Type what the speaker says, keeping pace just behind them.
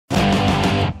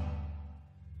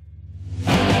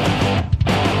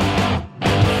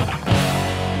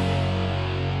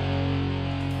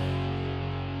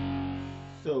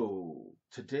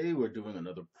Today we're doing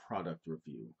another product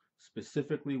review.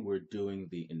 Specifically, we're doing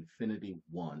the Infinity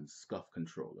One Scuf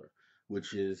controller,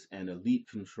 which is an elite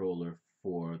controller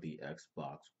for the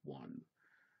Xbox One.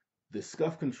 The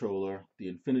Scuf controller, the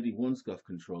Infinity One Scuf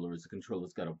controller, is a controller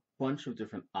that's got a bunch of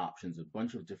different options, a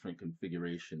bunch of different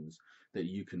configurations that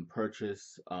you can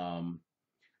purchase.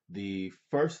 The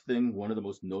first thing, one of the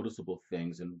most noticeable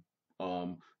things, and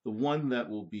the one that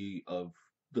will be of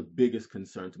the biggest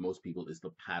concern to most people is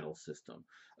the paddle system.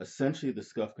 Essentially, the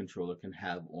Scuf controller can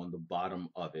have on the bottom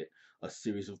of it a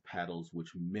series of paddles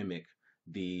which mimic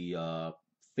the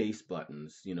face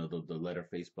buttons, the letter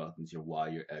face buttons, your Y,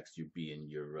 your X, your B, and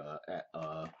your,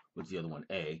 what's the other one,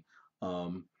 A.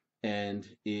 Um, and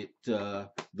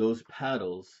those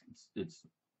paddles, it's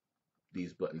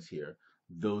these buttons here,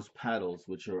 those paddles,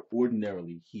 which are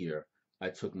ordinarily here, I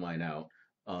took mine out.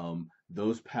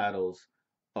 Those paddles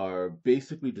are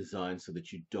basically designed so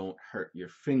that you don't hurt your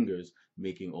fingers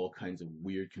making all kinds of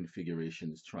weird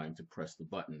configurations trying to press the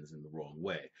buttons in the wrong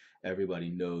way. Everybody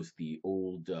knows the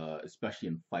old, especially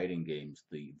in fighting games,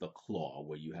 the claw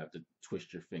where you have to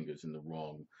twist your fingers in the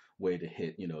wrong way to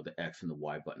hit, the X and the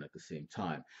Y button at the same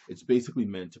time. It's basically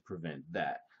meant to prevent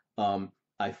that. Um,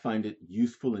 I find it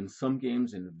useful in some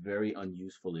games and very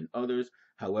unuseful in others.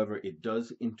 However, it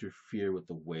does interfere with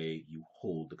the way you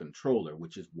hold the controller,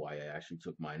 which is why I actually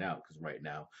took mine out, because right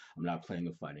now I'm not playing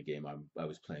a fighting game. I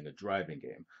was playing a driving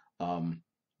game. Um,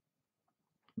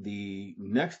 the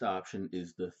next option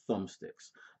is the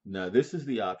thumbsticks. Now, this is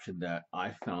the option that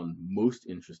I found most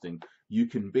interesting. You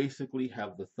can basically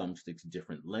have the thumbsticks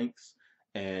different lengths,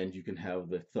 and you can have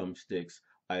the thumbsticks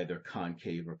either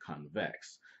concave or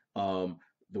convex. Um,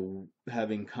 the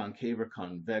having concave or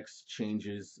convex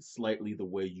changes slightly the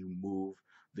way you move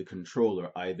the controller.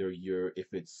 Either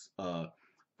if it's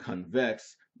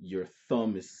convex, your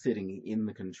thumb is sitting in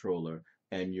the controller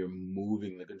and you're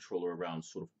moving the controller around,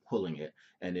 sort of pulling it.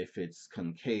 And if it's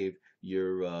concave,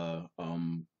 your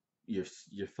thumb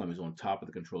is on top of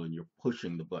the controller and you're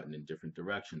pushing the button in different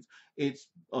directions. It's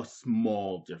a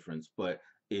small difference, but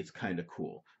it's kind of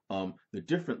cool. The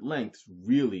different lengths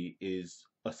really is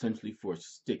essentially for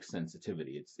stick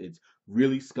sensitivity. It's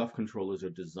really Scuf controllers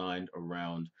are designed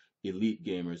around elite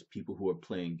gamers, people who are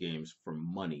playing games for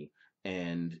money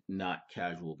and not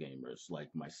casual gamers like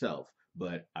myself.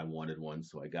 But I wanted one,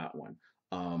 so I got one.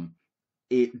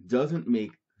 It doesn't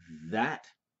make that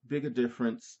big a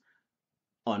difference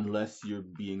unless you're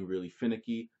being really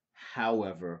finicky.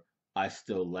 However, I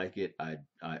still like it.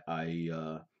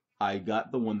 I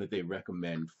got the one that they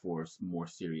recommend for more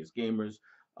serious gamers,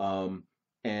 um,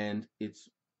 and it's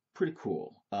pretty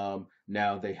cool.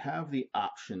 Now they have the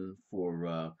option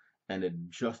for an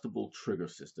adjustable trigger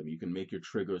system. You can make your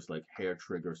triggers like hair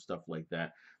trigger, stuff like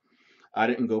that. I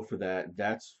didn't go for that.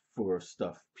 That's for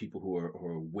stuff people who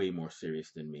are way more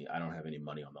serious than me. I don't have any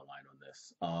money on the line on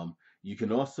this. You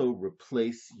can also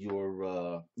replace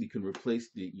your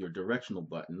directional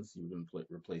buttons. You can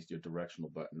replace your directional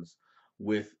buttons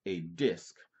with a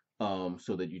disc,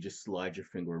 so that you just slide your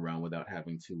finger around without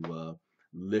having to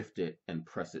lift it and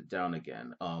press it down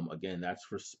again. Again, that's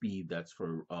for speed. That's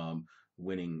for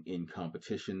winning in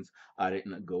competitions. I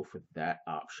didn't go for that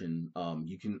option.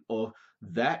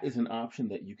 That is an option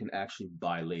that you can actually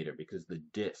buy later, because the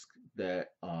disc that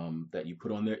you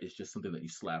put on there is just something that you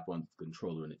slap on the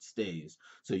controller and it stays.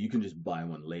 So you can just buy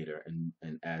one later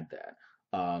and add that.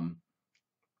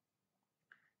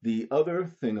 The other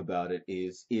thing about it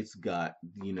is it's got,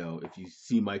 if you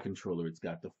see my controller, it's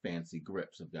got the fancy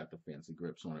grips. I've got the fancy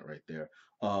grips on it right there.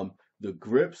 The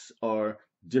grips are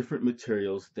different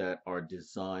materials that are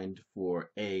designed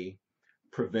for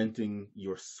preventing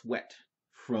your sweat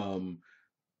from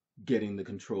getting the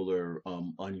controller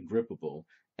ungrippable.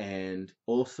 And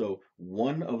also,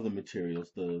 one of the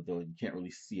materials, you can't really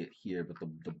see it here, but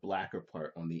the blacker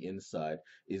part on the inside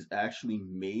is actually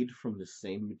made from the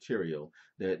same material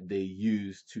that they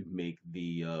use to make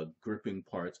the gripping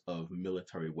parts of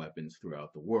military weapons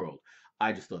throughout the world.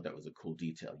 I just thought that was a cool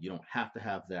detail. You don't have to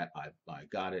have that. I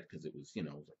got it because it was, it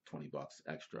was like $20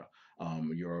 extra.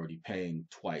 You're already paying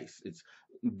twice.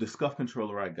 The Scuf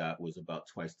controller I got was about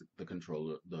twice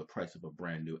the price of a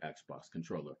brand new Xbox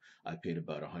controller. I paid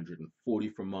about 140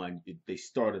 for mine. They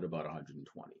start at about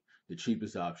 120. The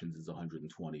cheapest options is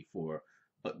 120 for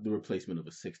the replacement of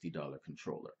a $60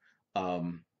 controller.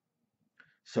 Um,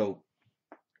 so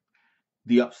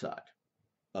the upside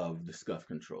of the Scuf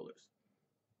controllers.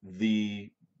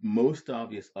 The most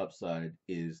obvious upside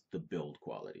is the build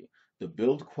quality. The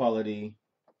build quality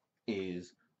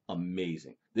is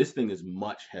amazing. This thing is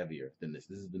much heavier than this.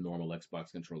 This is the normal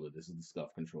Xbox controller. This is the Scuf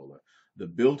controller. The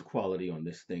build quality on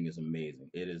this thing is amazing.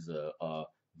 It is a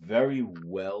very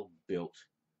well built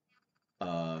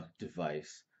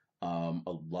device. A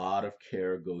lot of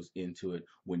care goes into it.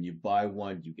 When you buy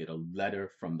one, you get a letter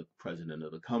from the president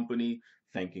of the company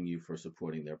thanking you for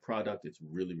supporting their product. It's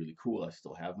really, really cool. I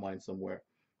still have mine somewhere.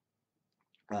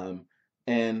 Um,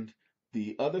 and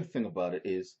the other thing about it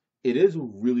is a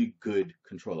really good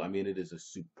controller. I mean, it is a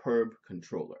superb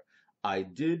controller. I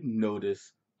did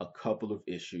notice a couple of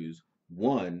issues.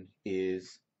 One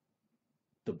is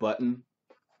the button,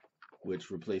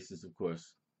 which replaces, of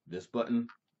course, this button.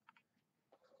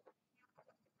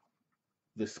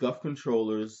 The Scuf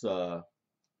controllers,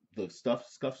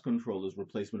 Scuf's controllers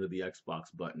replacement of the Xbox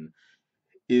button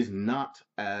is not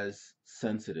as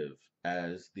sensitive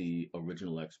as the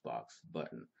original Xbox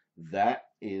button. That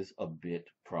is a bit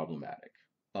problematic.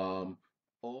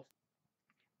 Also,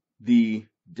 the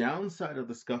downside of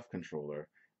the Scuf controller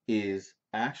is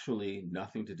actually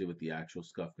nothing to do with the actual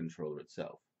Scuf controller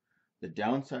itself. The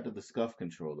downside of the Scuf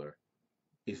controller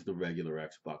is the regular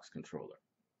Xbox controller.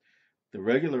 The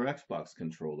regular Xbox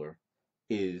controller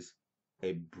is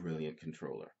a brilliant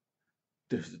controller.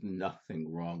 There's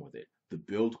nothing wrong with it. The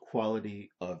build quality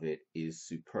of it is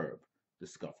superb. The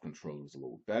Scuf controller is a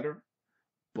little better,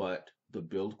 but the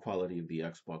build quality of the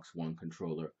Xbox One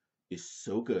controller is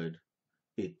so good,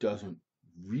 it doesn't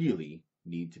really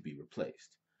need to be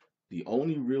replaced. The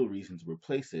only real reason to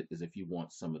replace it is if you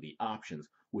want some of the options,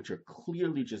 which are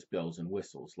clearly just bells and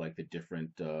whistles, like the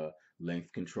different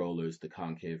length controllers, the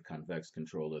concave convex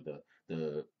controller,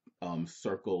 the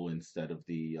circle instead of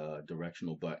the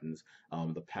directional buttons,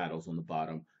 the paddles on the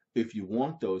bottom. If you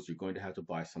want those, you're going to have to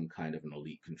buy some kind of an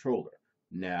elite controller.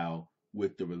 Now,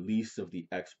 with the release of the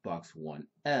Xbox One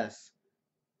S,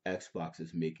 Xbox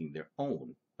is making their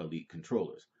own elite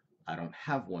controllers. I don't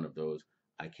have one of those.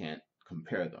 I can't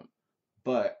compare them.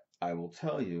 But I will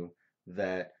tell you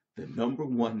that the number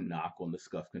one knock on the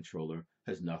Scuf controller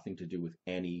has nothing to do with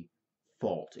any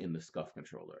fault in the Scuf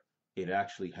controller. It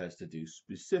actually has to do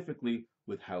specifically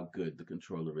with how good the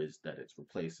controller is that it's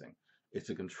replacing. It's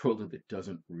a controller that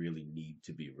doesn't really need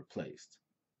to be replaced.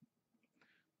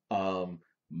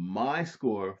 My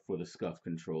score for the Scuf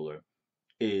controller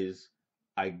is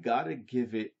I gotta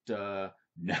give it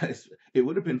it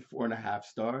would have been 4.5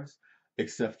 stars,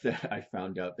 except that I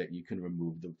found out that you can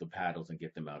remove the paddles and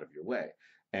get them out of your way.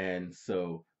 And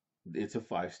so it's a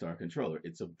 5-star controller.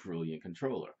 It's a brilliant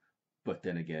controller. But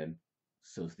then again,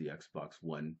 so's the Xbox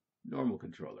One normal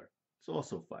controller. It's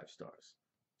also 5 stars.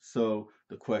 So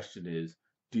the question is,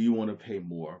 do you want to pay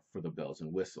more for the bells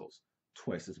and whistles?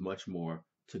 Twice as much more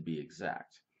to be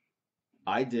exact.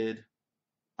 I did.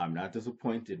 I'm not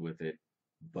disappointed with it,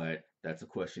 but that's a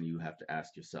question you have to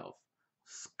ask yourself.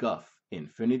 Scuf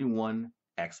Infinity One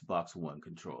Xbox One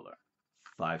controller.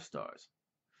 5 stars.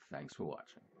 Thanks for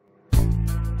watching.